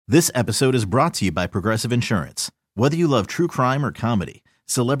This episode is brought to you by Progressive Insurance. Whether you love true crime or comedy,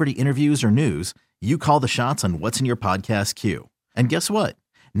 celebrity interviews or news, you call the shots on what's in your podcast queue. And guess what?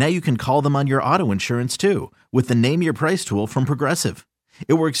 Now you can call them on your auto insurance too with the Name Your Price tool from Progressive.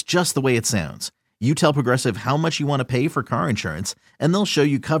 It works just the way it sounds. You tell Progressive how much you want to pay for car insurance, and they'll show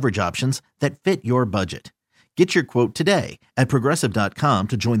you coverage options that fit your budget. Get your quote today at Progressive.com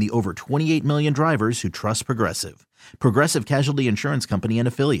to join the over 28 million drivers who trust Progressive. Progressive Casualty Insurance Company and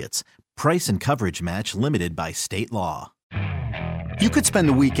Affiliates. Price and coverage match limited by state law. You could spend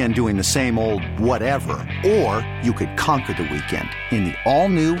the weekend doing the same old whatever, or you could conquer the weekend in the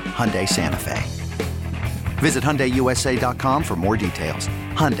all-new Hyundai Santa Fe. Visit HyundaiUSA.com for more details.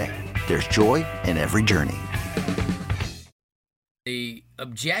 Hyundai, there's joy in every journey. The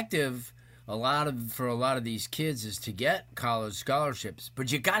objective for a lot of these kids is to get college scholarships,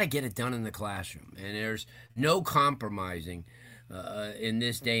 but you got to get it done in the classroom, and there's no compromising in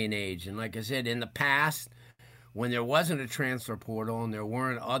this day and age. And like I said, in the past, when there wasn't a transfer portal and there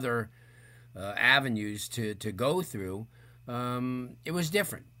weren't other avenues to go through, it was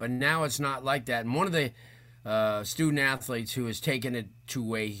different. But now it's not like that. And one of the student athletes who has taken it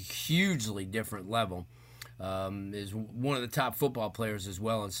to a hugely different level is one of the top football players as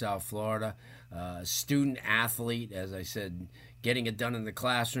well in South Florida. Student athlete, as I said, getting it done in the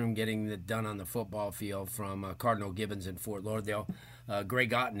classroom, getting it done on the football field from Cardinal Gibbons in Fort Lauderdale.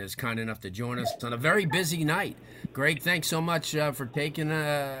 Greg Otten is kind enough to join us on a very busy night. Greg, thanks so much for taking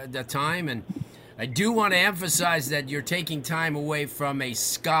the time. And I do want to emphasize that you're taking time away from a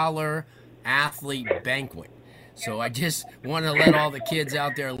scholar athlete banquet. So I just want to let all the kids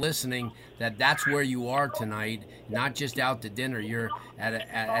out there listening that that's where you are tonight, not just out to dinner. You're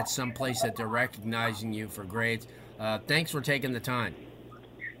at some place that they're recognizing you for grades. Thanks for taking the time.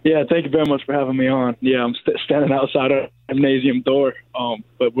 Yeah, thank you very much for having me on. Yeah, I'm standing outside a gymnasium door,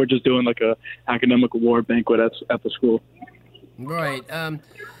 but we're just doing like a academic award banquet at the school. Right.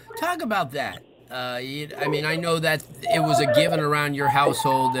 Talk about that. I mean, I know that it was a given around your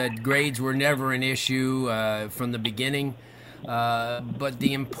household that grades were never an issue from the beginning, but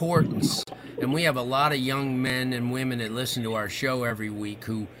the importance, and we have a lot of young men and women that listen to our show every week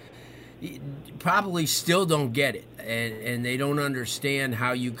who probably still don't get it, and they don't understand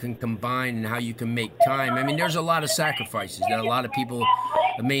how you can combine and how you can make time. I mean, there's a lot of sacrifices that a lot of people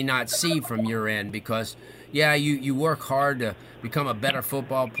may not see from your end because, yeah, you work hard to become a better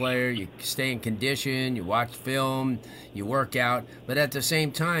football player, you stay in condition, you watch film, you work out, but at the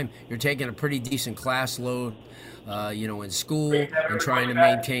same time, you're taking a pretty decent class load, in school and trying to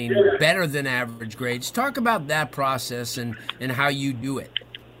maintain better than average grades. Talk about that process and how you do it.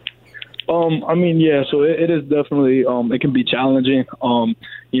 So it is definitely, it can be challenging.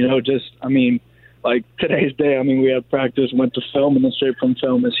 Like today's day, we had practice, went to film, and then straight from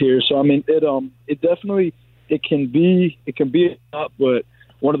film is here. So, it definitely, it can be a lot, but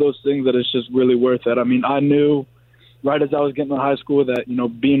one of those things that is just really worth it. I knew right as I was getting to high school that,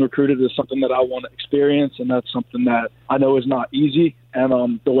 being recruited is something that I want to experience, and that's something that I know is not easy.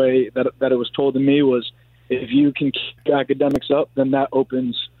 And the way that it was told to me was, if you can keep your academics up, then that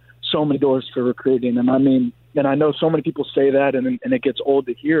opens so many doors for recruiting. And I know so many people say that, and it gets old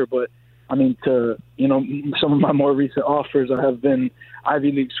to hear, but some of my more recent offers have been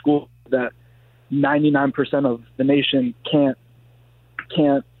Ivy League schools that 99% of the nation can't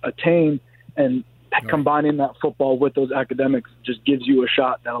attain, and combining that football with those academics just gives you a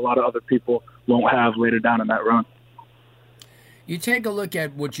shot that a lot of other people won't have later down in that run. You take a look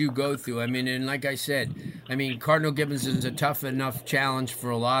at what you go through. And like I said, Cardinal Gibbons is a tough enough challenge for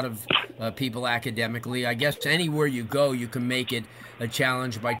a lot of people academically. I guess anywhere you go, you can make it a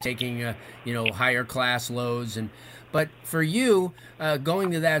challenge by taking, higher class loads. But for you,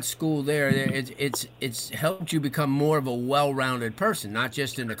 going to that school there, it's helped you become more of a well-rounded person, not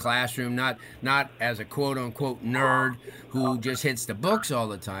just in the classroom, not as a quote-unquote nerd who just hits the books all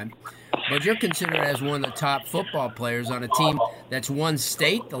the time. But you're considered as one of the top football players on a team that's won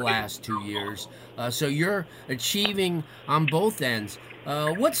state the last 2 years. So you're achieving on both ends.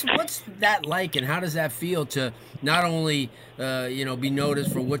 What's that like, and how does that feel to not only be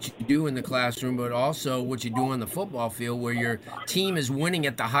noticed for what you do in the classroom, but also what you do on the football field, where your team is winning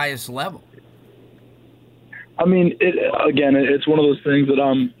at the highest level? It's one of those things that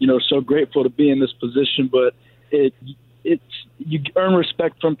I'm so grateful to be in this position, but you earn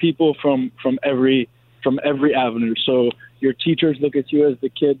respect from people from every avenue. So your teachers look at you as the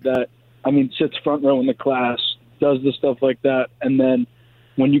kid that sits front row in the class, does the stuff like that, and then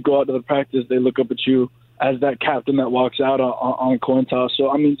when you go out to the practice, they look up at you as that captain that walks out on coin toss.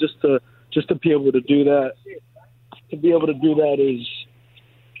 So just to be able to do that, is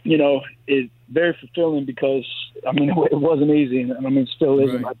it's very fulfilling because, I mean, it wasn't easy, and I mean, still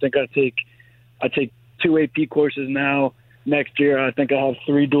isn't. Right. I think I take 2 AP courses now. Next year, I think I have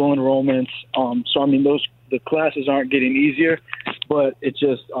 3 dual enrollments. So I mean, the classes aren't getting easier, but it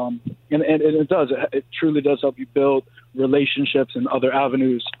just and it truly does help you build relationships in other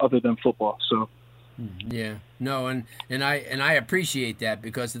avenues other than football. So. Yeah, no, and I appreciate that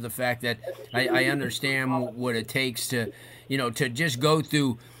because of the fact that I understand what it takes to, to just go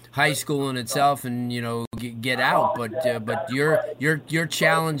through high school in itself and get out, but you're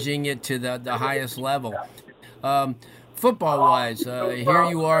challenging it to the highest level. Football-wise, here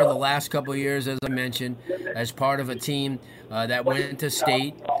you are the last couple of years, as I mentioned, as part of a team that went to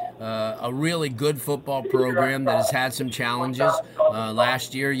state, a really good football program that has had some challenges.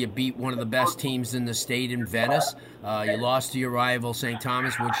 Last year, you beat one of the best teams in the state in Venice. You lost to your rival, St.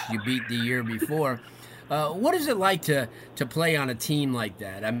 Thomas, which you beat the year before. What is it like to play on a team like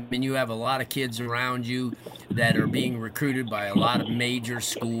that? I mean, you have a lot of kids around you that are being recruited by a lot of major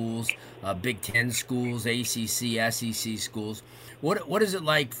schools, Big Ten schools, ACC, SEC schools. What is it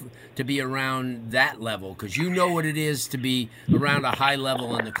like to be around that level? Because you know what it is to be around a high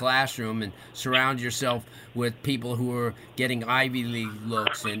level in the classroom and surround yourself with people who are getting Ivy League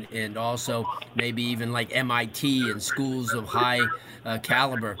looks and also maybe even like MIT and schools of high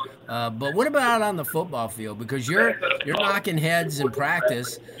caliber. But what about on the football field? Because you're knocking heads in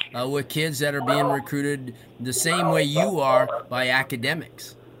practice with kids that are being recruited the same way you are by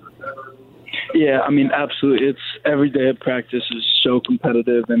academics. Yeah, I mean, absolutely. It's every day of practice is so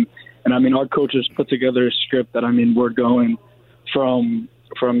competitive. And I mean, our coaches put together a script that, I mean, we're going from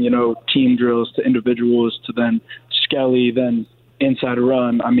team drills to individuals to then skelly, then inside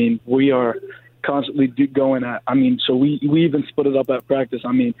run. I mean, we are constantly going at, I mean, so we even split it up at practice.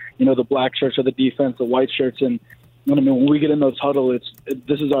 I mean, the black shirts are the defense, the white shirts. And I mean, when we get in those huddle,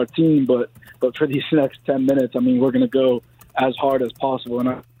 this is our team, but for these next 10 minutes, I mean, we're going to go as hard as possible.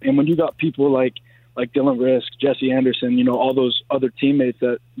 And when you got people like Dylan Risk, Jesse Anderson, all those other teammates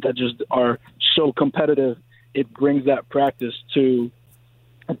that just are so competitive, it brings that practice to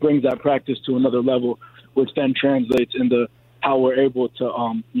another level, which then translates into how we're able to,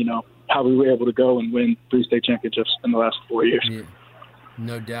 how we were able to go and win 3 state championships in the last 4 years. Yeah,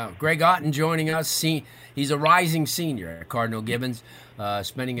 no doubt. Greg Otten joining us. He's a rising senior at Cardinal Gibbons,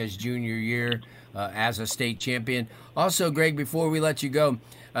 spending his junior year as a state champion. Also, Greg, before we let you go,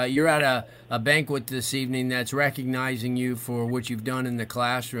 you're at a banquet this evening that's recognizing you for what you've done in the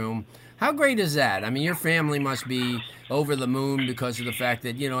classroom. How great is that? I mean, your family must be over the moon because of the fact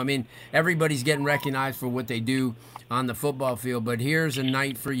that, everybody's getting recognized for what they do on the football field. But here's a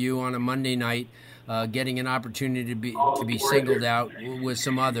night for you on a Monday night, getting an opportunity to be singled out with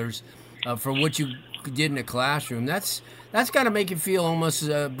some others for what you did in the classroom. That's got to make it feel almost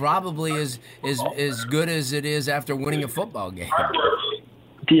probably as good as it is after winning a football game.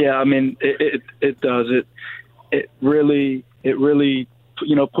 Yeah, I mean, it does. It really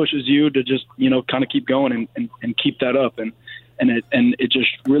pushes you to just kind of keep going and keep that up, and it just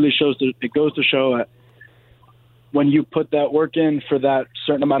really shows it goes to show that when you put that work in for that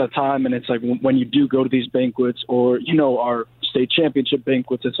certain amount of time, and it's like when you do go to these banquets or our state championship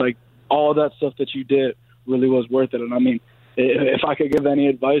banquets, it's like all that stuff that you did really was worth it. And I mean, if I could give any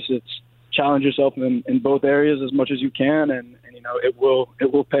advice, it's challenge yourself in both areas as much as you can, and it will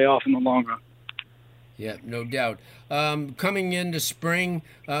pay off in the long run. Yeah, no doubt. Coming into spring,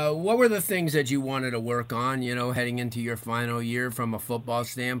 what were the things that you wanted to work on, heading into your final year from a football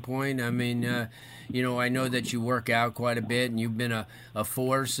standpoint? I mean, I know that you work out quite a bit, and you've been a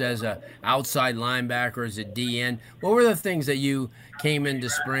force as a outside linebacker, as a DN. What were the things that you came into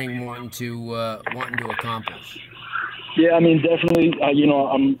spring wanting to accomplish? Yeah, I mean, definitely.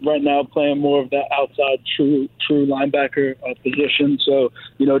 I'm right now playing more of that outside true linebacker position. So,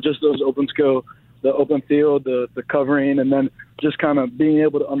 just those the open field, the covering, and then just kind of being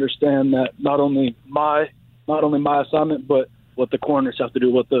able to understand that not only my assignment, but what the corners have to do,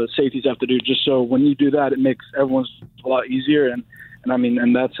 what the safeties have to do. Just so when you do that, it makes everyone's a lot easier. And I mean,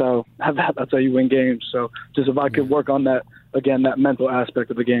 and that's how you win games. So just if I could work on that again, that mental aspect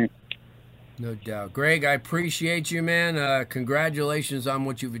of the game. No doubt. Greg, I appreciate you, man. Congratulations on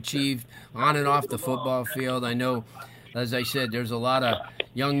what you've achieved on and off the football field. I know, as I said, there's a lot of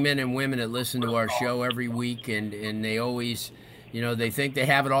young men and women that listen to our show every week, and they always, they think they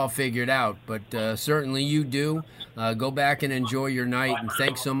have it all figured out. But certainly you do. Go back and enjoy your night, and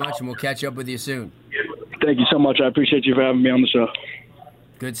thanks so much, and we'll catch up with you soon. Thank you so much. I appreciate you for having me on the show.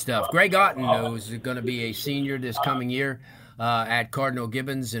 Good stuff. Greg Otten, who's going to be a senior this coming year at Cardinal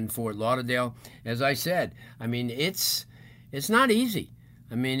Gibbons in Fort Lauderdale. As I said, I mean, it's not easy.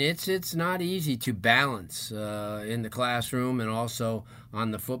 I mean, it's not easy to balance in the classroom and also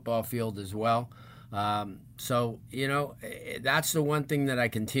on the football field as well. So, that's the one thing that I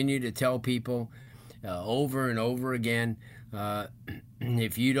continue to tell people over and over again.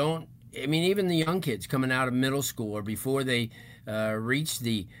 If you don't, even the young kids coming out of middle school or before they reach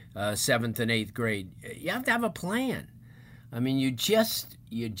the 7th and 8th grade, you have to have a plan. I mean, you just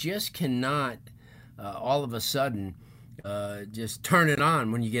cannot all of a sudden just turn it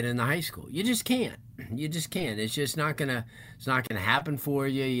on when you get into high school. You just can't. It's just not gonna happen for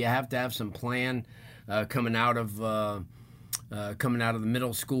you. You have to have some plan coming out of the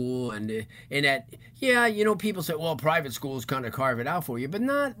middle school, and that, people say, well, private schools kind of carve it out for you, but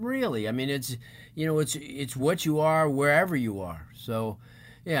not really. I mean, it's what you are wherever you are. So,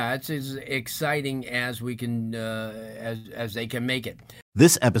 yeah, it's as exciting as we can as they can make it.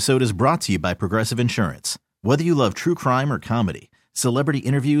 This episode is brought to you by Progressive Insurance. Whether you love true crime or comedy, celebrity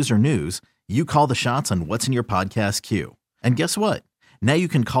interviews or news, you call the shots on what's in your podcast queue. And guess what? Now you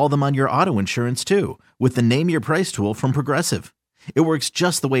can call them on your auto insurance too with the Name Your Price tool from Progressive. It works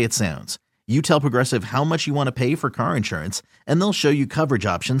just the way it sounds. You tell Progressive how much you want to pay for car insurance, and they'll show you coverage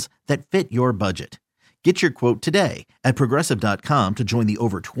options that fit your budget. Get your quote today at Progressive.com to join the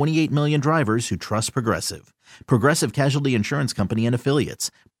over 28 million drivers who trust Progressive. Progressive Casualty Insurance Company and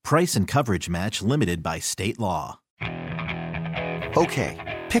Affiliates. Price and coverage match limited by state law.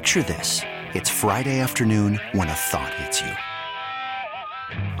 Okay, picture this. It's Friday afternoon when a thought hits you.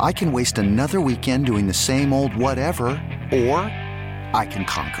 I can waste another weekend doing the same old whatever, or I can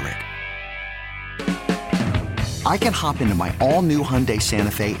conquer it. I can hop into my all-new Hyundai Santa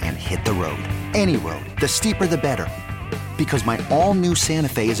Fe and hit the road. Any road. The steeper, the better. Because my all-new Santa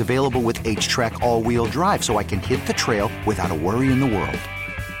Fe is available with H-Track all-wheel drive, so I can hit the trail without a worry in the world.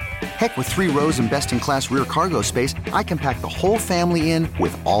 Heck, with 3 rows and best-in-class rear cargo space, I can pack the whole family in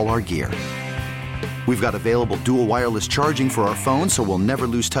with all our gear. We've got available dual wireless charging for our phones, so we'll never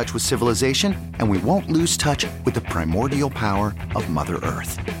lose touch with civilization, and we won't lose touch with the primordial power of Mother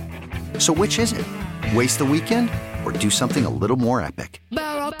Earth. So which is it? Waste the weekend or do something a little more epic?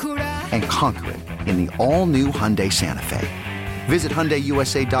 And conquer it in the all-new Hyundai Santa Fe. Visit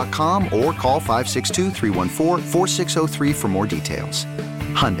HyundaiUSA.com or call 562-314-4603 for more details.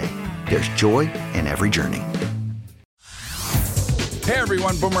 Hyundai, there's joy in every journey. Hey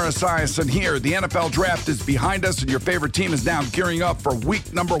everyone, Boomer Esiason here. The NFL Draft is behind us and your favorite team is now gearing up for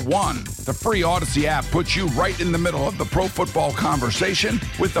week number 1. The free Odyssey app puts you right in the middle of the pro football conversation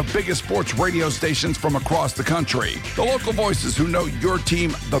with the biggest sports radio stations from across the country. The local voices who know your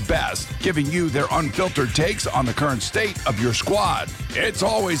team the best, giving you their unfiltered takes on the current state of your squad. It's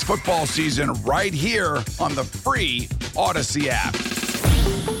always football season right here on the free Odyssey app.